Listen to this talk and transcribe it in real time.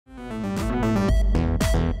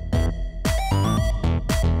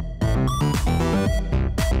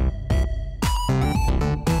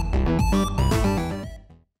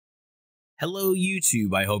Hello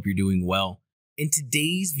YouTube, I hope you're doing well. In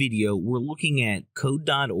today's video, we're looking at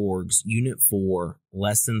Code.org's Unit 4,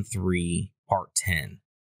 Lesson 3, Part 10.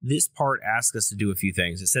 This part asks us to do a few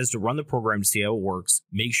things. It says to run the program to see how it works,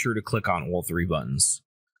 make sure to click on all three buttons.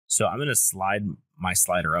 So I'm going to slide my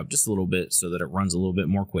slider up just a little bit so that it runs a little bit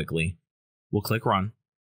more quickly. We'll click Run.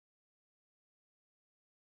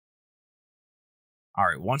 All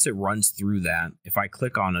right, once it runs through that, if I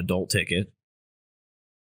click on Adult Ticket,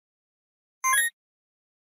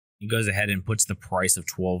 it goes ahead and puts the price of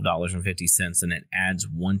 $12.50 and it adds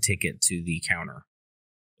one ticket to the counter.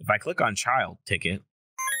 If I click on Child Ticket,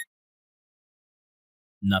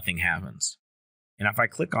 nothing happens. And if I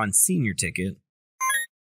click on Senior Ticket,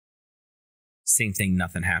 same thing,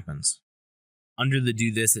 nothing happens. Under the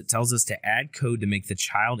Do This, it tells us to add code to make the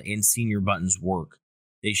child and senior buttons work.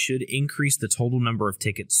 They should increase the total number of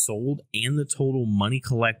tickets sold and the total money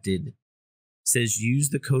collected. It says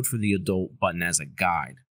use the code for the adult button as a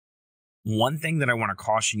guide. One thing that I want to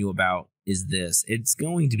caution you about is this. It's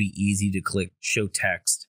going to be easy to click Show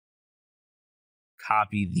Text,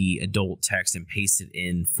 copy the adult text, and paste it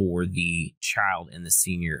in for the child and the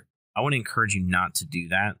senior. I want to encourage you not to do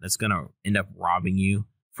that. That's going to end up robbing you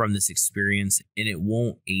from this experience, and it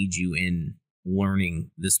won't aid you in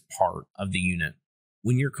learning this part of the unit.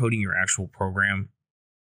 When you're coding your actual program,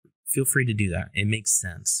 feel free to do that. It makes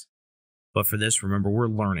sense. But for this, remember, we're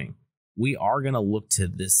learning. We are going to look to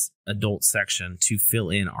this adult section to fill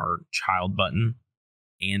in our child button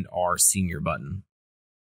and our senior button.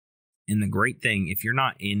 And the great thing, if you're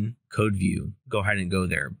not in code view, go ahead and go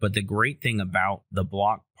there. But the great thing about the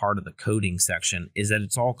block part of the coding section is that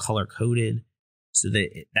it's all color coded, so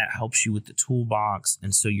that helps you with the toolbox.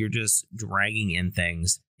 And so you're just dragging in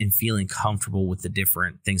things and feeling comfortable with the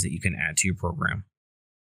different things that you can add to your program.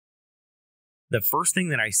 The first thing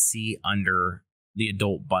that I see under the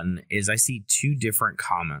adult button is I see two different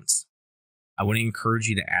comments. I want to encourage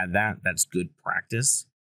you to add that. That's good practice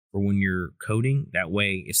for when you're coding. That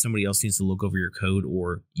way, if somebody else needs to look over your code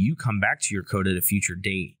or you come back to your code at a future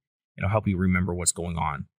date, it'll help you remember what's going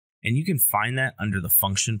on. And you can find that under the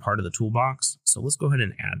function part of the toolbox. So let's go ahead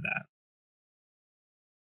and add that.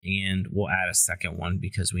 And we'll add a second one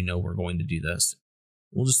because we know we're going to do this.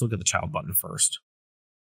 We'll just look at the child button first.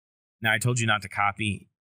 Now, I told you not to copy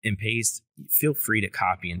and paste. Feel free to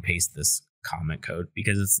copy and paste this comment code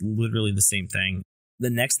because it's literally the same thing. The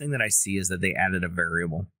next thing that I see is that they added a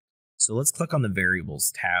variable. So let's click on the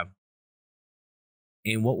Variables tab.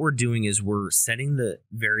 And what we're doing is we're setting the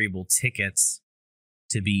variable tickets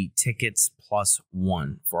to be tickets plus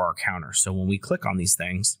 1 for our counter. So when we click on these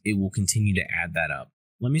things, it will continue to add that up.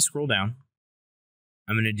 Let me scroll down.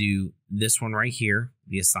 I'm going to do this one right here,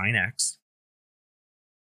 the assign X.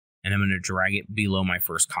 And I'm going to drag it below my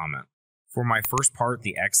first comment. For my first part,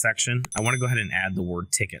 the X section, I want to go ahead and add the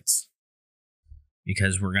word tickets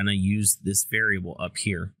because we're going to use this variable up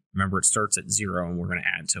here. Remember, it starts at 0 and we're going to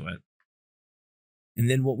add to it. And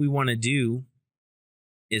then what we want to do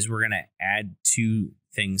is we're going to add two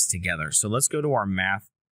things together. So let's go to our math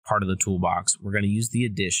part of the toolbox. We're going to use the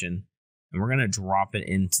addition and we're going to drop it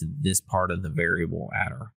into this part of the variable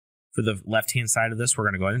adder. For the left-hand side of this, we're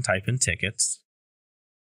going to go ahead and type in tickets.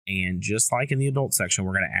 And just like in the adult section,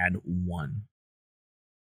 we're going to add 1.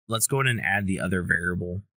 Let's go ahead and add the other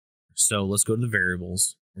variable. So let's go to the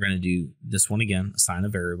variables. We're going to do this one again, assign a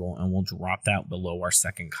variable, and we'll drop that below our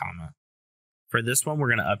second comma. For this one,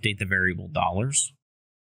 we're going to update the variable dollars.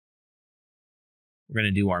 We're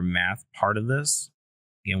going to do our math part of this.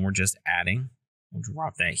 Again, we're just adding. We'll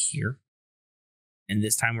drop that here. And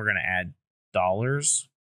this time we're going to add dollars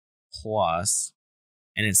plus,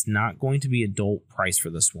 and it's not going to be adult price for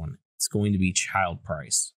this one. It's going to be child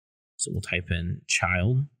price. So we'll type in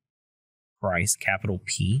child price, capital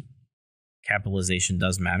P. Capitalization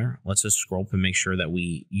does matter. Let's just scroll up and make sure that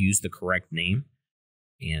we use the correct name.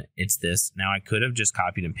 And it's this. Now I could have just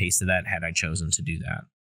copied and pasted that had I chosen to do that.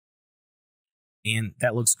 And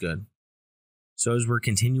that looks good. So as we're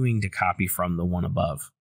continuing to copy from the one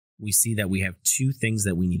above, we see that we have two things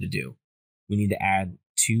that we need to do. We need to add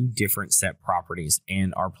two different set properties,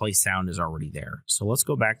 and our play sound is already there. So let's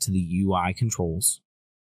go back to the UI controls.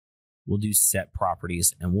 We'll do set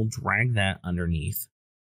properties and we'll drag that underneath.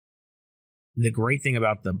 The great thing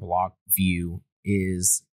about the block view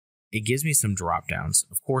is it gives me some drop downs.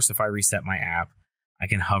 Of course, if I reset my app, I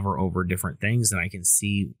can hover over different things and I can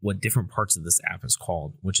see what different parts of this app is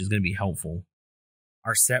called, which is going to be helpful.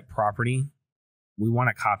 Our set property, we want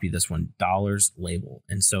to copy this one, dollars label.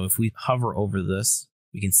 And so if we hover over this,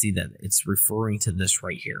 we can see that it's referring to this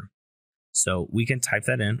right here. So we can type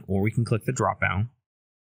that in, or we can click the drop down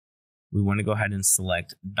we want to go ahead and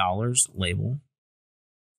select dollars label.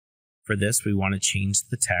 For this, we want to change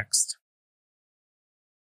the text.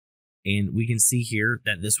 And we can see here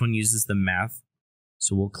that this one uses the math.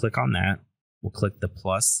 So we'll click on that. We'll click the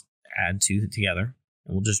plus, add two together,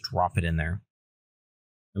 and we'll just drop it in there.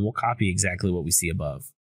 And we'll copy exactly what we see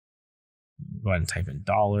above. Go ahead and type in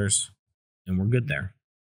dollars, and we're good there.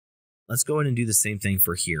 Let's go ahead and do the same thing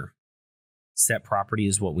for here. Set property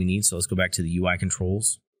is what we need, so let's go back to the UI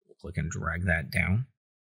controls. We'll click and drag that down.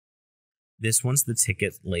 This one's the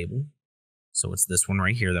ticket label, so it's this one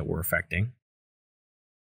right here that we're affecting.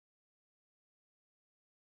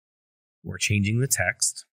 We're changing the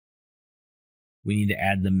text. We need to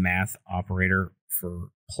add the math operator for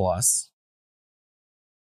plus.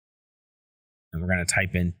 And we're going to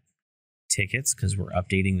type in tickets because we're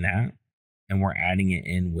updating that. And we're adding it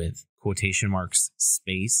in with quotation marks,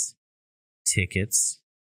 space, tickets.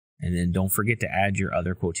 And then don't forget to add your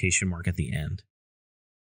other quotation mark at the end.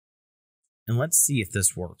 And let's see if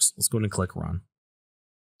this works. Let's go ahead and click run.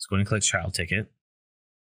 Let's go ahead and click child ticket.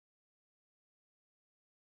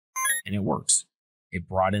 And it works. It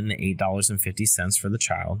brought in the $8.50 for the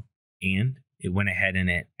child, and it went ahead and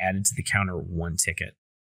it added to the counter one ticket.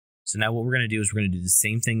 So now what we're going to do is we're going to do the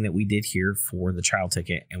same thing that we did here for the child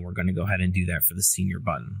ticket, and we're going to go ahead and do that for the senior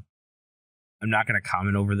button. I'm not going to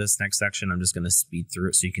comment over this next section. I'm just going to speed through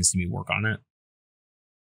it so you can see me work on it.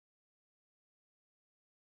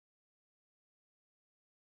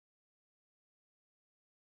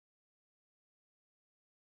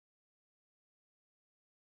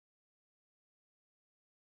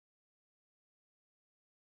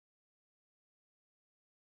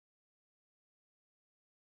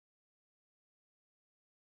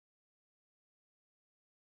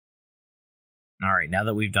 All right, now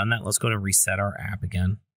that we've done that, let's go to reset our app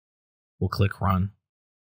again. We'll click run.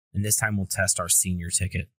 And this time we'll test our senior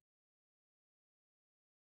ticket.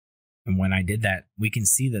 And when I did that, we can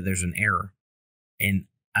see that there's an error. And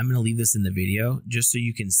I'm going to leave this in the video just so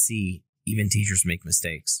you can see even teachers make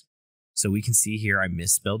mistakes. So we can see here I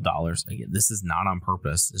misspelled dollars. Again, this is not on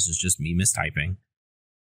purpose. This is just me mistyping.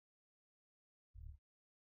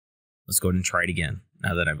 Let's go ahead and try it again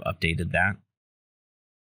now that I've updated that.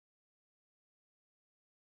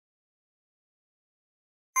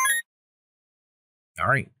 All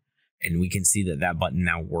right, and we can see that that button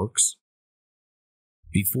now works.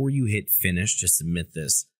 Before you hit finish to submit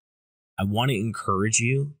this, I want to encourage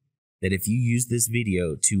you that if you use this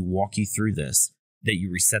video to walk you through this, that you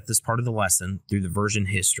reset this part of the lesson through the version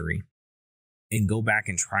history and go back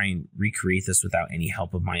and try and recreate this without any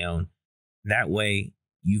help of my own. That way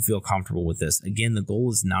you feel comfortable with this. Again, the goal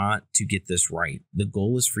is not to get this right. The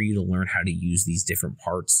goal is for you to learn how to use these different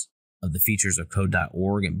parts of the features of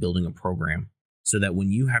code.org and building a program, so that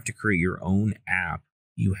when you have to create your own app,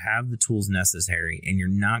 you have the tools necessary and you're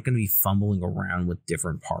not going to be fumbling around with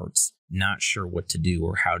different parts, not sure what to do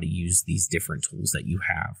or how to use these different tools that you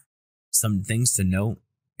have. Some things to note,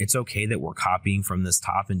 it's okay that we're copying from this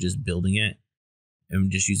top and just building it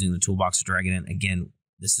and just using the toolbox to drag it in. Again,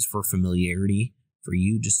 this is for familiarity for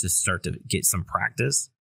you just to start to get some practice.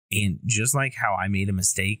 And just like how I made a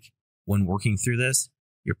mistake when working through this,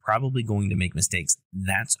 you're probably going to make mistakes.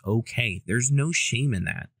 That's okay. There's no shame in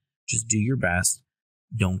that. Just do your best.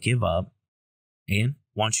 Don't give up. And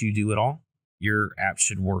once you do it all, your app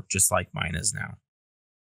should work just like mine is now.